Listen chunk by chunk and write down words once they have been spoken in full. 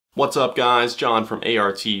What's up guys, John from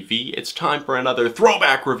ARTV. It's time for another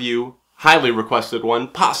throwback review. Highly requested one,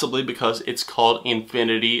 possibly because it's called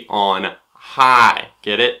Infinity on High.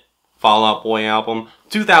 Get it? Fall Out Boy album.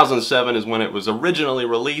 2007 is when it was originally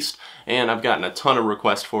released, and I've gotten a ton of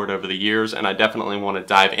requests for it over the years, and I definitely want to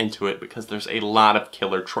dive into it because there's a lot of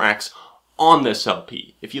killer tracks on this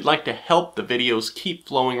LP. If you'd like to help the videos keep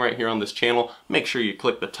flowing right here on this channel, make sure you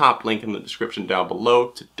click the top link in the description down below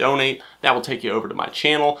to donate. That will take you over to my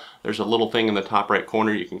channel. There's a little thing in the top right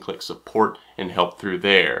corner. You can click support and help through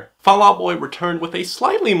there. Fall Out Boy returned with a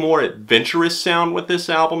slightly more adventurous sound with this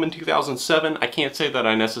album in 2007. I can't say that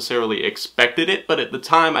I necessarily expected it, but at the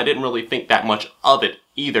time I didn't really think that much of it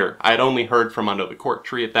either. I had only heard from Under the Cork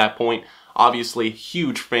Tree at that point. Obviously,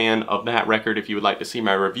 huge fan of that record. If you would like to see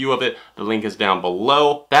my review of it, the link is down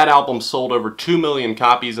below. That album sold over 2 million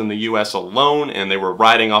copies in the US alone, and they were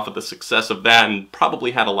riding off of the success of that and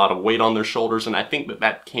probably had a lot of weight on their shoulders, and I think that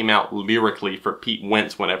that came out lyrically for Pete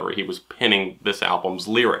Wentz whenever he was penning this album's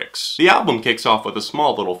lyrics. The album kicks off with a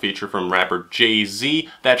small little feature from rapper Jay-Z.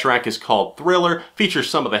 That track is called Thriller, features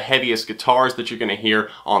some of the heaviest guitars that you're going to hear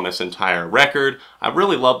on this entire record. I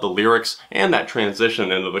really love the lyrics and that transition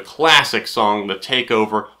into the classic song, The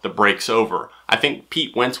Takeover, The Break's Over. I think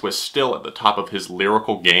Pete Wentz was still at the top of his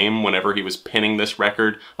lyrical game whenever he was penning this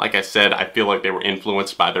record. Like I said, I feel like they were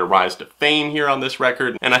influenced by their rise to fame here on this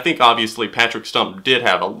record, and I think obviously Patrick Stump did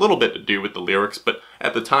have a little bit to do with the lyrics, but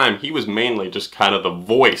at the time he was mainly just kind of the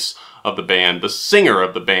voice of the band, the singer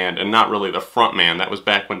of the band, and not really the front man. That was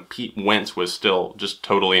back when Pete Wentz was still just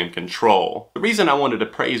totally in control. The reason I wanted to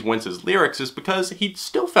praise Wentz's lyrics is because he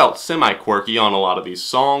still felt semi-quirky on a lot of these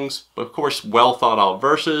songs, but of course well thought out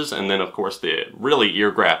verses, and then of course the really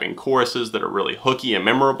ear-grabbing choruses that are really hooky and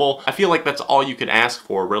memorable. I feel like that's all you could ask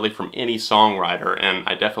for really from any songwriter, and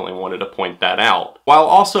I definitely wanted to point that out. While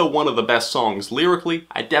also one of the best songs lyrically,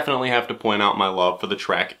 I definitely have to point out my love for the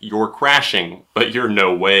track You're Crashing, But You're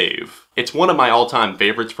No Wave. It's one of my all-time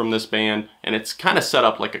favorites from this band, and it's kind of set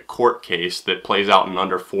up like a court case that plays out in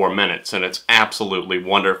under 4 minutes, and it's absolutely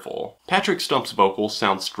wonderful. Patrick Stump's vocals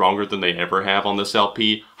sound stronger than they ever have on this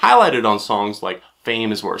LP, highlighted on songs like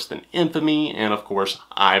Fame is Worse Than Infamy, and of course,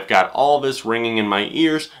 I've Got All This Ringing in My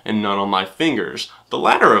Ears and None on My Fingers. The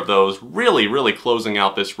latter of those really closing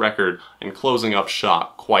out this record and closing up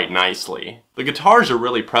shop quite nicely. The guitars are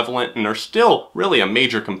really prevalent and are still really a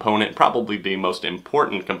major component, probably the most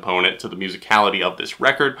important component to the musicality of this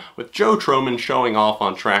record, with Joe Troman showing off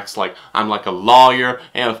on tracks like I'm Like a Lawyer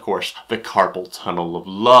and of course the Carpal Tunnel of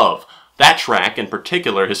Love. That track in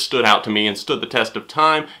particular has stood out to me and stood the test of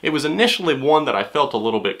time. It was initially one that I felt a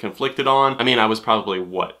little bit conflicted on. I mean, I was probably,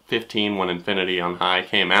 what, 15 when Infinity on High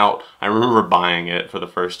came out. I remember buying it for the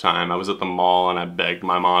first time. I was at the mall and I begged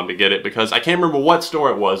my mom to get it because I can't remember what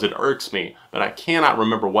store it was. It irks me, but I cannot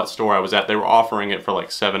remember what store I was at. They were offering it for like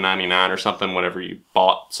 $7.99 or something whenever you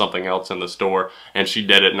bought something else in the store, and she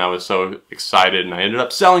did it and I was so excited and I ended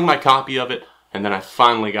up selling my copy of it. And then I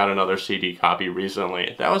finally got another CD copy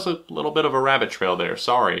recently. That was a little bit of a rabbit trail there,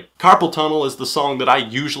 sorry. Carpal Tunnel is the song that I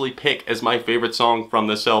usually pick as my favorite song from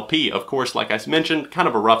this LP. Of course, like I mentioned, kind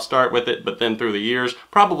of a rough start with it, but then through the years,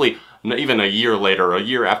 probably even a year later, a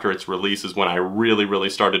year after its release is when I really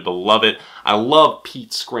started to love it. I love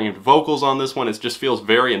Pete's screamed vocals on this one. It just feels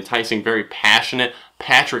very enticing, very passionate.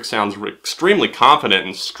 Patrick sounds extremely confident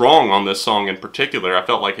and strong on this song in particular. I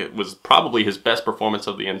felt like it was probably his best performance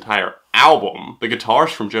of the entire album. The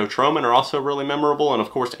guitars from Joe Troman are also really memorable, and of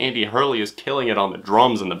course Andy Hurley is killing it on the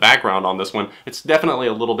drums in the background on this one. It's definitely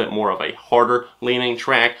a little bit more of a harder leaning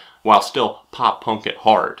track, while still pop-punk at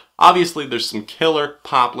heart. Obviously, there's some killer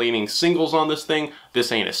pop-leaning singles on this thing.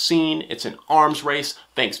 This Ain't a Scene, It's an Arms Race,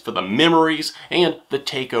 Thanks for the Memories, and The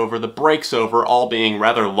Takeover, The Break's Over, all being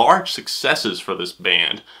rather large successes for this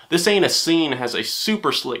band. This Ain't a Scene has a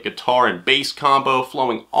super slick guitar and bass combo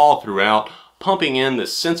flowing all throughout, pumping in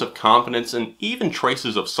this sense of confidence and even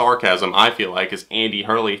traces of sarcasm, I feel like, as Andy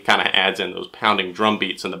Hurley kind of adds in those pounding drum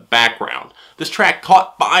beats in the background. This track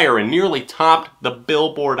caught fire and nearly topped the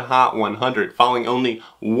Billboard Hot 100, falling only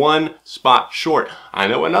 1 spot short. I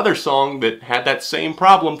know another song that had that same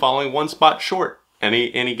problem, falling 1 spot short.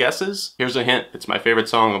 Any guesses? Here's a hint, it's my favorite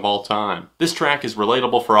song of all time. This track is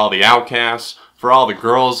relatable for all the outcasts, for all the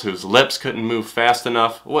girls whose lips couldn't move fast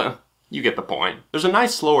enough. Well, you get the point. There's a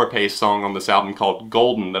nice slower paced song on this album called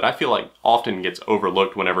Golden that I feel like often gets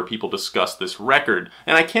overlooked whenever people discuss this record,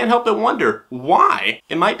 and I can't help but wonder why.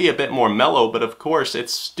 It might be a bit more mellow, but of course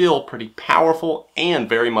it's still pretty powerful and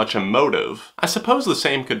very much emotive. I suppose the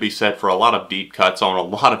same could be said for a lot of deep cuts on a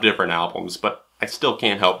lot of different albums, but I still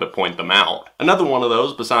can't help but point them out. Another one of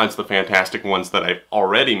those, besides the fantastic ones that I've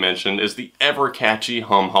already mentioned, is the ever-catchy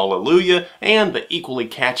Hum Hallelujah and the equally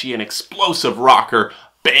catchy and explosive rocker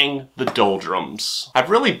Bang the Doldrums.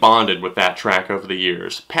 I've really bonded with that track over the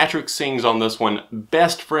years. Patrick sings on this one,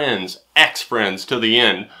 best friends, ex-friends to the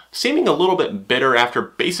end, seeming a little bit bitter after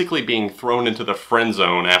basically being thrown into the friend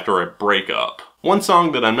zone after a breakup. One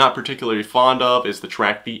song that I'm not particularly fond of is the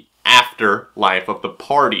track The Afterlife of the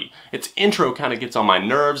Party. Its intro kind of gets on my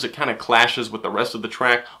nerves, it kind of clashes with the rest of the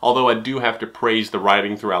track, although I do have to praise the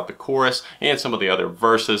writing throughout the chorus and some of the other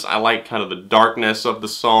verses. I like kind of the darkness of the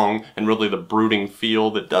song and really the brooding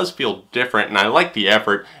feel that does feel different, and I like the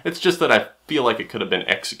effort. It's just that I feel like it could have been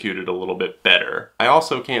executed a little bit better. I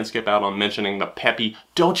also can't skip out on mentioning the peppy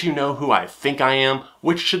Don't You Know Who I Think I Am,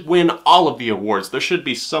 which should win all of the awards. There should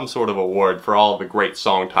be some sort of award for all of the great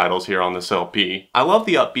song titles here on this LP. I love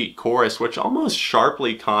the upbeat chorus, which almost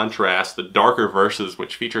sharply contrasts the darker verses,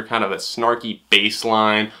 which feature kind of a snarky bass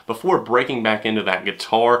line before breaking back into that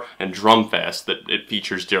guitar and drum fest that it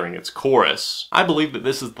features during its chorus. I believe that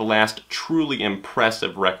this is the last truly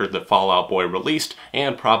impressive record that Fall Out Boy released,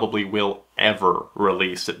 and probably will ever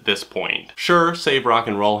release at this point. Sure, Save Rock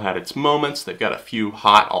and Roll had its moments. They've got a few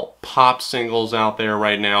hot alt-pop singles out there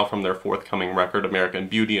right now from their forthcoming record, American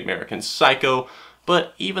Beauty, American Psycho,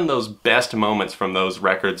 but even those best moments from those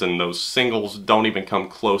records and those singles don't even come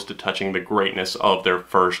close to touching the greatness of their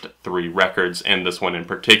first 3 records, and this one in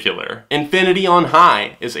particular. Infinity on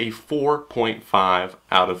High is a 4.5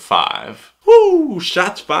 out of 5. Woo!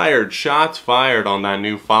 Shots fired on that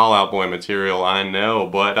new Fall Out Boy material, I know,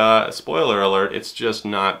 but spoiler alert, it's just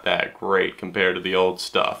not that great compared to the old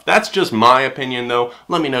stuff. That's just my opinion though.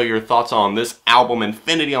 Let me know your thoughts on this album,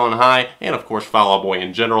 Infinity on High, and of course Fall Out Boy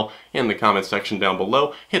in general, in the comment section down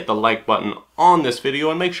below. Hit the like button on this video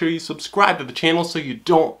and make sure you subscribe to the channel so you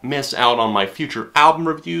don't miss out on my future album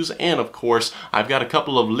reviews. And of course, I've got a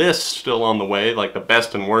couple of lists still on the way, like the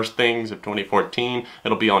best and worst things of 2014.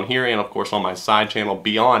 It'll be on here and of course on my side channel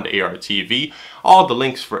Beyond ARTV. All the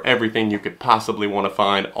links for everything you could possibly want to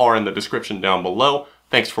find are in the description down below.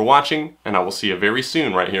 Thanks for watching, and I will see you very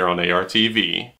soon right here on ARTV.